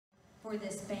for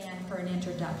this band for an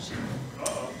introduction.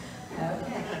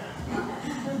 Okay.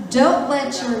 Don't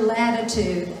let your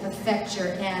latitude affect your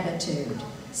attitude.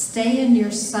 Stay in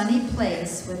your sunny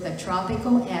place with the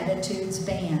Tropical Attitudes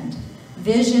Band.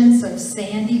 Visions of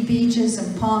sandy beaches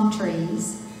and palm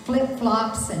trees,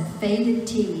 flip-flops and faded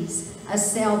tees, a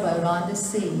sailboat on the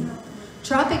sea.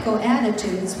 Tropical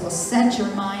Attitudes will set your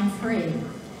mind free.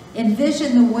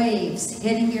 Envision the waves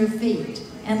hitting your feet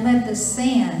and let the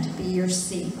sand be your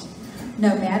seat.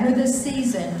 No matter the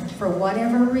season, for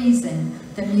whatever reason,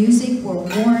 the music will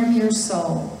warm your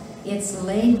soul. It's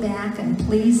laid back and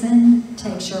pleasing,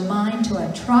 takes your mind to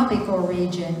a tropical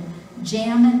region,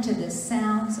 jamming to the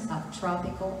sounds of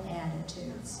tropical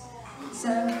attitudes.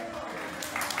 So